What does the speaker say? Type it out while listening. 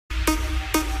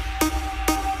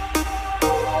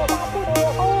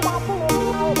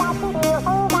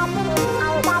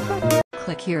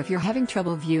here if you're having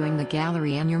trouble viewing the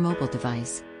gallery on your mobile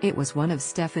device. It was one of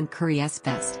Stephen Curry's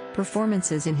best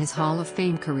performances in his Hall of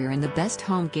Fame career and the best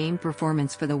home game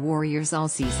performance for the Warriors all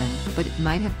season, but it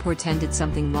might have portended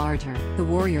something larger. The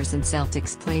Warriors and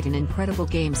Celtics played an incredible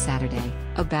game Saturday,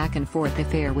 a back-and-forth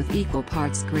affair with equal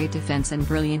parts great defense and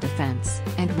brilliant offense.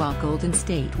 And while Golden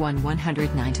State won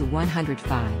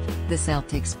 109-105, the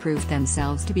Celtics proved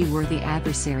themselves to be worthy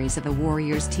adversaries of a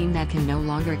Warriors team that can no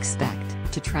longer expect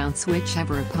to trounce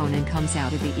whichever opponent comes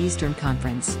out of the Eastern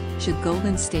Conference, should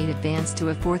Golden State advance to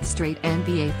a fourth straight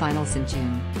NBA Finals in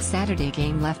June. Saturday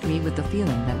game left me with the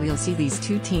feeling that we'll see these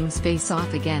two teams face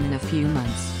off again in a few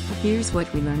months. Here's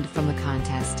what we learned from the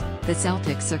contest: the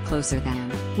Celtics are closer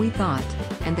than we thought,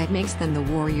 and that makes them the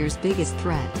Warriors' biggest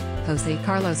threat. Jose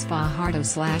Carlos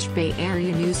Fajardo/Bay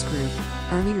Area News Group.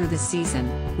 Earlier this season,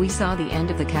 we saw the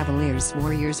end of the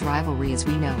Cavaliers-Warriors rivalry as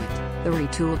we know it. The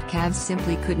retooled Cavs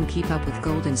simply couldn't keep up with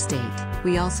Golden State.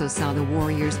 We also saw the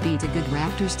Warriors beat a good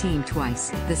Raptors team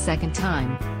twice. The second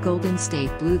time, Golden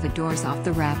State blew the doors off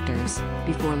the Raptors,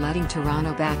 before letting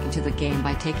Toronto back into the game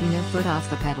by taking their foot off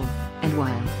the pedal. And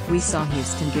while we saw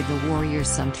Houston give the Warriors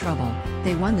some trouble,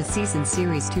 they won the season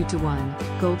series 2-1.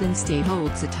 Golden State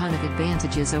holds a ton of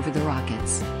advantages over the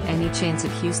Rockets. Any chance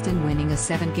of Houston winning a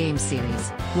 7-game series,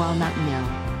 while not nil,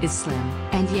 is slim.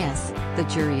 And yes, the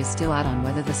jury is still out on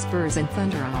whether the Spurs and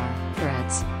Thunder are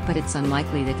threats, but it's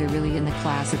unlikely that they're really in the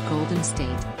class of Golden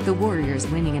State. The Warriors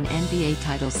winning an NBA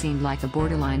title seemed like a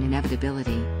borderline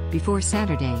inevitability. Before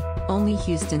Saturday, only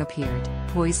Houston appeared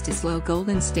poised to slow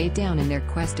Golden State down in their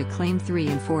quest to claim 3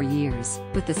 in 4 years.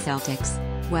 But the Celtics,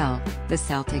 well, the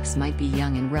Celtics might be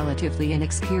young and relatively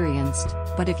inexperienced,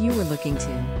 but if you were looking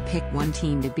to pick one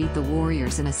team to beat the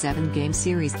Warriors in a 7-game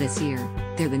series this year,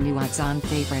 they're the new odds-on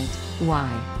favorite.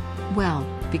 Why? Well,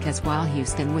 because while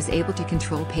Houston was able to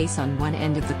control pace on one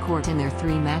end of the court in their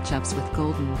 3 matchups with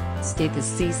Golden State this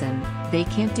season, they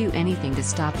can't do anything to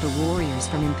stop the Warriors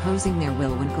from imposing their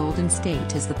will when Golden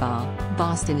State has the ball.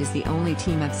 Boston is the only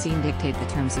team I've seen dictate the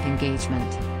terms of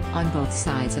engagement, on both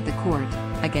sides of the court,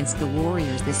 against the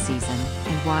Warriors this season.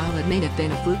 And while it may have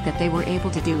been a fluke that they were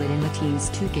able to do it in the team's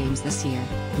 2 games this year,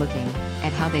 looking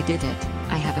at how they did it,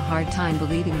 I have a hard time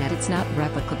believing that it's not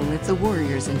replicable if the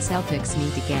Warriors and Celtics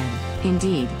meet again.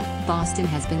 Indeed, Boston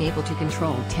has been able to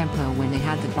control tempo when they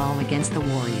had the ball against the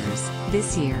Warriors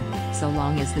this year, so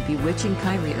long as the bewitching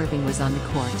Kyrie Irving was on the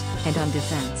court. And on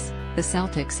defense, the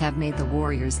Celtics have made the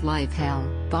Warriors' life hell.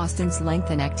 Boston's length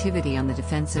and activity on the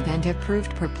defensive end have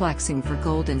proved perplexing for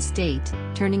Golden State,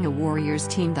 turning a Warriors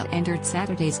team that entered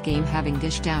Saturday's game having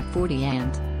dished out 40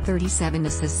 and 37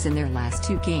 assists in their last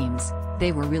 2 games.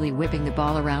 They were really whipping the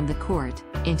ball around the court,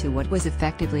 into what was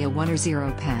effectively a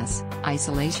 1-0 pass,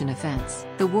 isolation offense.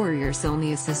 The Warriors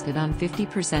only assisted on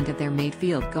 50% of their made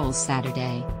field goals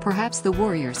Saturday. Perhaps the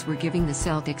Warriors were giving the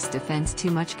Celtics defense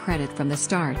too much credit from the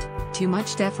start, too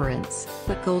much deference.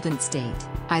 But Golden State,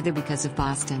 either because of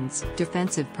Boston's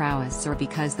defensive prowess or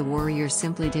because the Warriors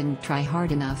simply didn't try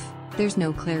hard enough, there's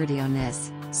no clarity on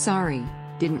this. Sorry,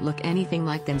 didn't look anything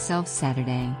like themselves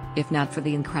Saturday. If not for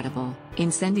the incredible,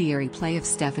 incendiary play of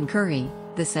Stephen Curry,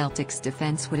 the Celtics'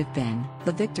 defense would have been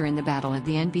the victor in the battle of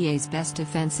the NBA's best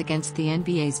defense against the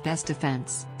NBA's best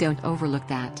defense. Don't overlook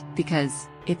that, because,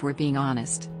 if we're being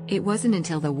honest, it wasn't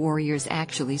until the Warriors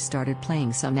actually started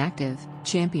playing some active,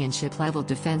 championship-level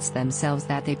defense themselves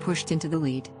that they pushed into the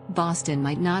lead. Boston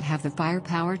might not have the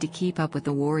firepower to keep up with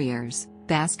the Warriors,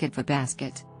 basket for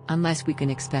basket, unless we can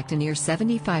expect a near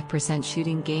 75%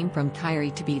 shooting game from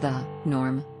Kyrie to be the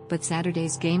norm. But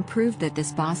Saturday's game proved that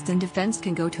this Boston defense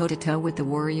can go toe-to-toe with the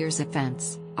Warriors'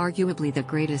 offense, arguably the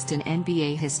greatest in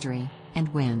NBA history,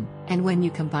 and win. And when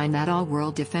you combine that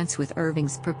all-world defense with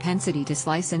Irving's propensity to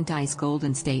slice and dice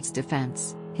Golden State's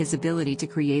defense, his ability to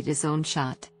create his own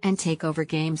shot and take over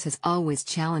games has always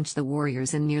challenged the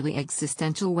Warriors in nearly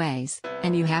existential ways,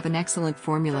 and you have an excellent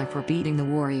formula for beating the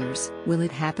Warriors. Will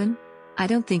it happen? I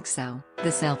don't think so. The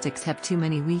Celtics have too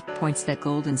many weak points that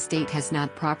Golden State has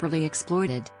not properly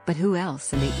exploited. But who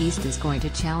else in the East is going to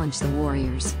challenge the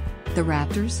Warriors? The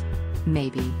Raptors?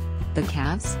 Maybe. The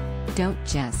Cavs? Don't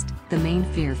jest. The main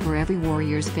fear for every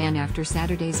Warriors fan after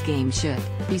Saturday's game should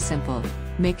be simple: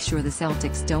 make sure the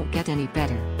Celtics don't get any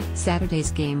better.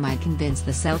 Saturday's game might convince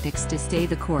the Celtics to stay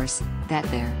the course, that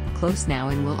they're close now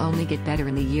and will only get better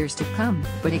in the years to come.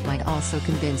 But it might also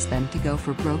convince them to go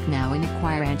for broke now and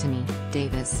acquire Anthony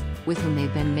Davis, with whom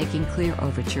they've been making clear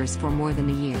overtures for more than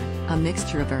a year. A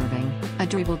mixture of Irving, a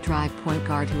dribble drive point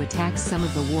guard who attacks some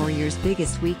of the Warriors'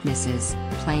 biggest weaknesses,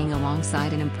 playing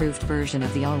alongside an improved version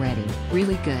of the already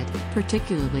really good,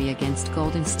 particularly against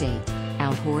Golden State,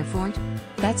 Al Horford?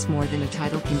 That's more than a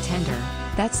title contender,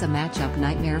 That's a matchup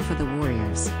nightmare for the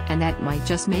Warriors, and that might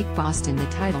just make Boston the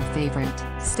title favorite.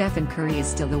 Stephen Curry is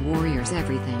still the Warriors'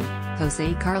 everything.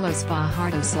 Jose Carlos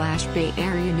Fajardo/Bay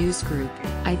Area News Group.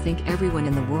 I think everyone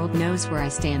in the world knows where I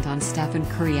stand on Stephen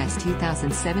Curry's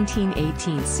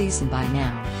 2017-18 season by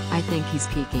now. I think he's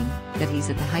peaking, that he's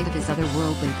at the height of his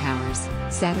otherworldly powers.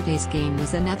 Saturday's game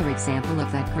was another example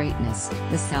of that greatness.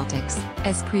 The Celtics,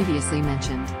 as previously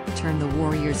mentioned, turned the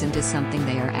Warriors into something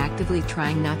they are actively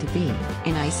trying not to be,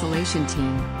 an isolation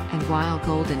team, and while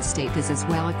Golden State is as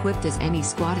well equipped as any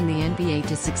squad in the NBA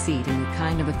to succeed in that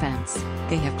kind of offense,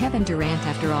 they have Kevin Durant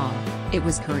after all. It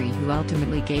was Curry who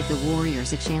ultimately gave the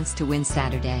Warriors a chance to win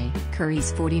Saturday.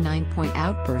 Curry's 49-point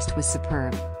outburst was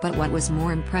superb, but what was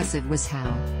more impressive was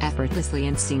how effortlessly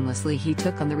and seamlessly he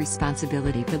took on the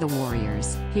responsibility for the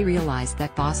Warriors. He realized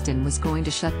that Boston was going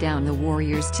to shut down the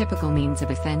Warriors' typical means of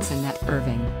offense and that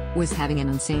Irving was having an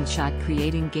insane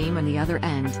shot-creating game on the other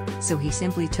end, so he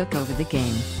simply took over the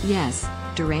game. Yes,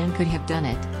 Durant could have done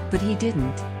it, but he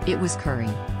didn't. It was Curry.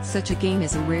 Such a game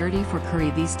is a rarity for Curry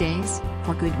these days,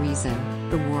 for good reason.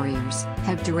 The Warriors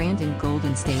have Durant in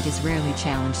Golden State is rarely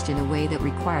challenged in a way that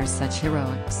requires such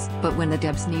heroics. But when the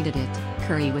Dubs needed it,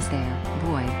 Curry was there.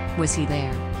 Boy, was he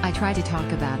there. I try to talk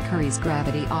about Curry's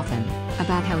gravity often,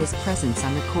 about how his presence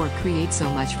on the court creates so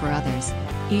much for others,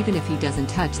 even if he doesn't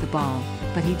touch the ball.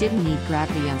 But he didn't need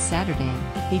gravity on Saturday,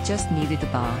 he just needed the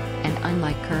ball, and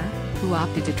unlike Kerr, who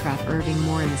opted to trap Irving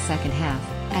more in the second half,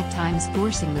 at times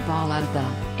forcing the ball out of the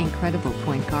incredible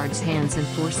point guard's hands and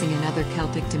forcing another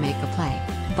Celtic to make a play,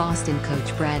 Boston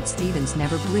coach Brad Stevens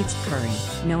never blitzed Curry.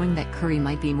 Knowing that Curry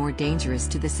might be more dangerous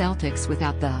to the Celtics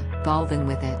without the ball than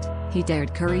with it, he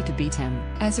dared Curry to beat him.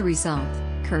 As a result,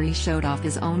 Curry showed off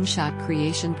his own shot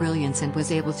creation brilliance and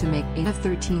was able to make 8 of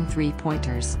 13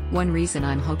 three-pointers. One reason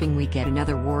I'm hoping we get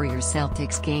another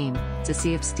Warriors-Celtics game, to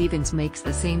see if Stevens makes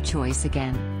the same choice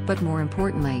again, but more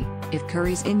importantly, if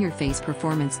Curry's in-your-face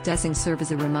performance doesn't serve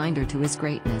as a reminder to his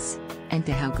greatness, and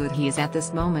to how good he is at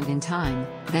this moment in time,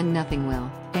 then nothing will.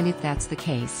 And if that's the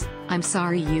case, I'm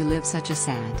sorry you live such a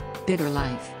sad, bitter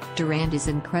life. Durant is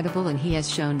incredible and he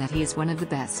has shown that he is one of the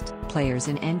best players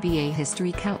in NBA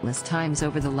history countless times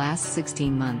over the last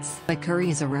 16 months. But Curry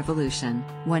is a revolution,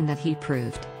 one that he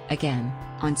proved, again,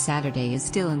 on Saturday is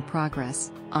still in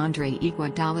progress. Andre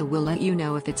Iguodala will let you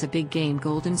know if it's a big game.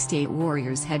 Golden State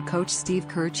Warriors head coach Steve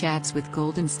Kerr chats with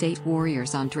Golden State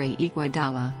Warriors Andre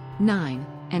Iguodala, 9,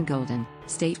 and Golden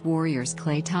State Warriors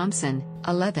Klay Thompson,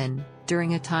 11.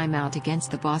 During a timeout against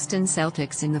the Boston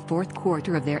Celtics in the fourth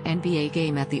quarter of their NBA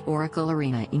game at the Oracle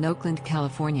Arena in Oakland,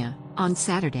 California, on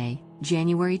Saturday,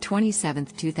 January 27,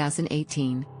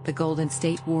 2018, the Golden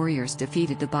State Warriors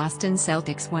defeated the Boston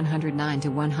Celtics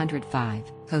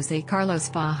 109-105. Jose Carlos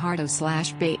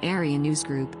Fajardo/Bay Area News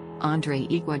Group. Andre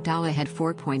Iguodala had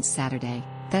 4 points Saturday.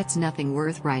 That's nothing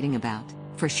worth writing about,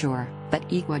 for sure, but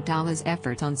Iguodala's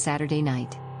effort on Saturday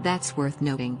night, that's worth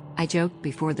noting. I joked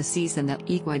before the season that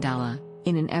Iguodala,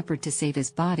 in an effort to save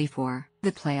his body for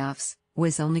the playoffs,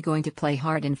 was only going to play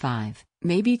hard in 5,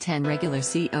 maybe 10 regular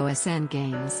COSN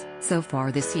games. So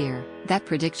far this year, that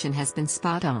prediction has been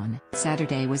spot on.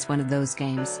 Saturday was one of those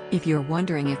games. If you're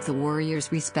wondering if the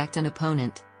Warriors respect an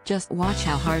opponent, just watch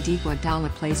how hard Iguodala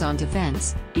plays on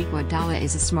defense. Iguodala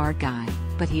is a smart guy,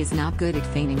 but he is not good at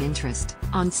feigning interest.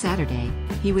 On Saturday,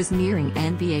 he was nearing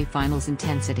NBA Finals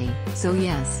intensity. So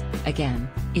yes, again,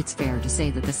 it's fair to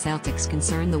say that the Celtics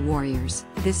concern the Warriors.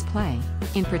 This play,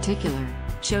 in particular,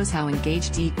 shows how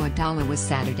engaged Iguodala was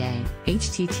Saturday.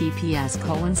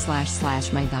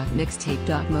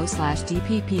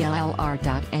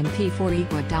 https://my.mixtape.mo/dpplr.mp4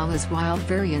 Iguodala's wild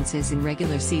variances in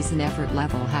regular season effort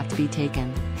level have to be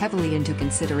taken heavily into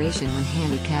consideration when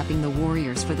handicapping the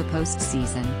Warriors for the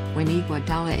postseason. When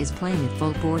Iguodala is playing at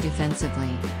full bore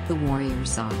defensively, the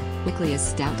Warriors are quickly as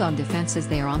stout on defense as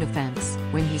they are on offense.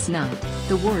 When he's not,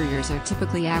 the Warriors are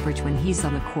typically average when he's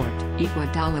on the court.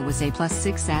 Iguodala was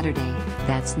 +6 Saturday.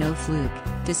 That's no fluke.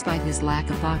 Despite his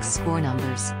lack of box score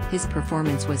numbers, his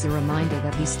performance was a reminder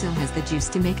that he still has the juice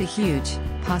to make a huge,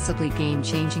 possibly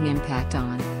game-changing impact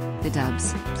on the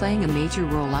Dubs, playing a major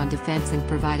role on defense and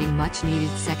providing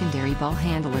much-needed secondary ball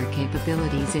handler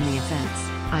capabilities in the offense.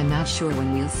 I'm not sure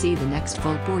when we'll see the next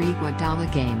full-bore Iguodala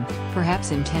game, perhaps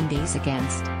in 10 days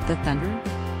against the Thunder?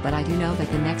 But I do know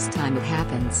that the next time it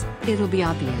happens, it'll be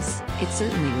obvious. It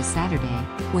certainly was Saturday,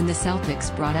 when the Celtics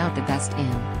brought out the best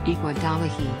in Iguodala.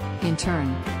 He in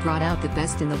turn, brought out the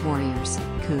best in the Warriors.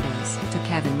 Kudos to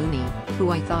Kevin Looney,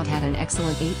 who I thought had an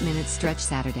excellent 8-minute stretch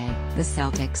Saturday. The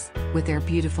Celtics, with their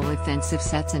beautiful offensive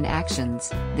sets and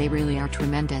actions, they really are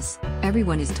tremendous.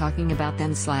 Everyone is talking about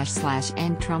them /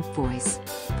 and Trump voice.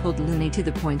 Pulled Looney to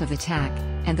the point of attack,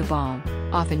 and the ball,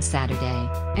 often Saturday,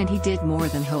 and he did more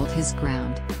than hold his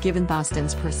ground. Given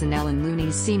Boston's personnel and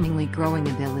Looney's seemingly growing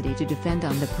ability to defend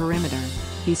on the perimeter,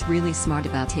 he's really smart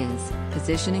about his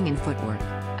positioning and footwork.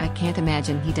 I can't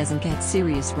imagine he doesn't get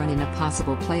serious run in a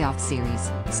possible playoff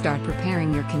series. Start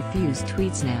preparing your confused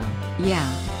tweets now. Yeah,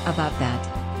 about that.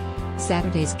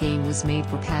 Saturday's game was made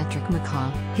for Patrick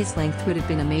McCaw. His length would have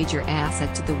been a major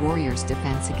asset to the Warriors'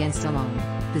 defense against a long,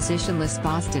 positionless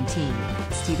Boston team.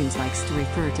 Stevens likes to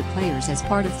refer to players as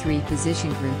part of 3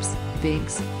 position groups: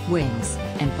 bigs, wings,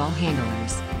 and ball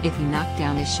handlers. If he knocked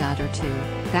down a shot or 2,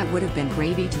 that would have been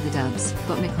gravy to the Dubs.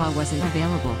 But McCaw wasn't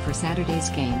available for Saturday's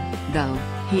game, though.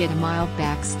 He had a mild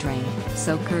back strain,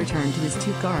 so Kerr turned to his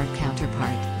 2-guard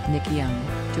counterpart, Nick Young,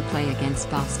 to play against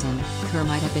Boston. Kerr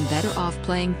might have been better off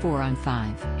playing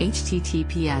 4-on-5.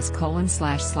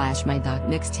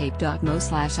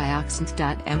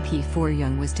 https://my.mixtape.mo/ioxent.mp4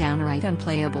 Young was downright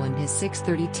unplayable in his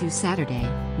 6:32 Saturday,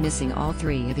 missing all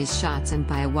 3 of his shots and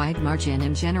by a wide margin,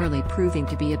 and generally proving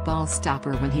to be a ball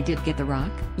stopper when he did get the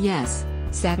rock. Yes,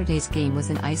 Saturday's game was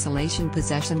an isolation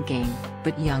possession game,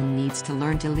 but Young needs to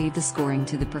learn to leave the scoring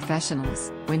to the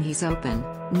professionals. When he's open,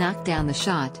 knock down the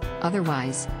shot,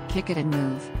 otherwise, kick it and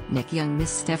move. Nick Young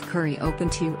missed Steph Curry open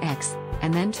 2x,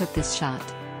 and then took this shot.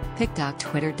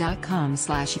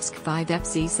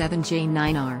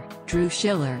 pic.twitter.com/xk5fc7j9r. Drew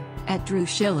Schiller, @Drew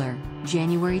Schiller,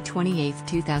 January 28,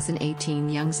 2018.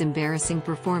 Young's embarrassing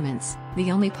performance. The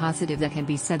only positive that can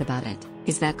be said about it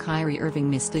is that Kyrie Irving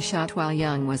missed a shot while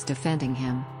Young was defending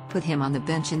him, put him on the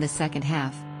bench in the second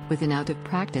half, with an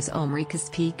out-of-practice Omri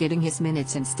Caspi getting his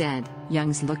minutes instead.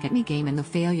 Young's look-at-me game and the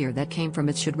failure that came from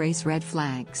it should raise red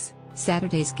flags.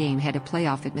 Saturday's game had a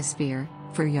playoff atmosphere.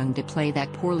 For Young to play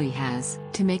that poorly has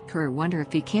to make Kerr wonder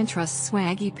if he can trust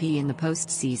Swaggy P in the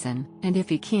postseason. And if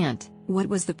he can't, what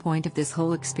was the point of this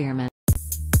whole experiment?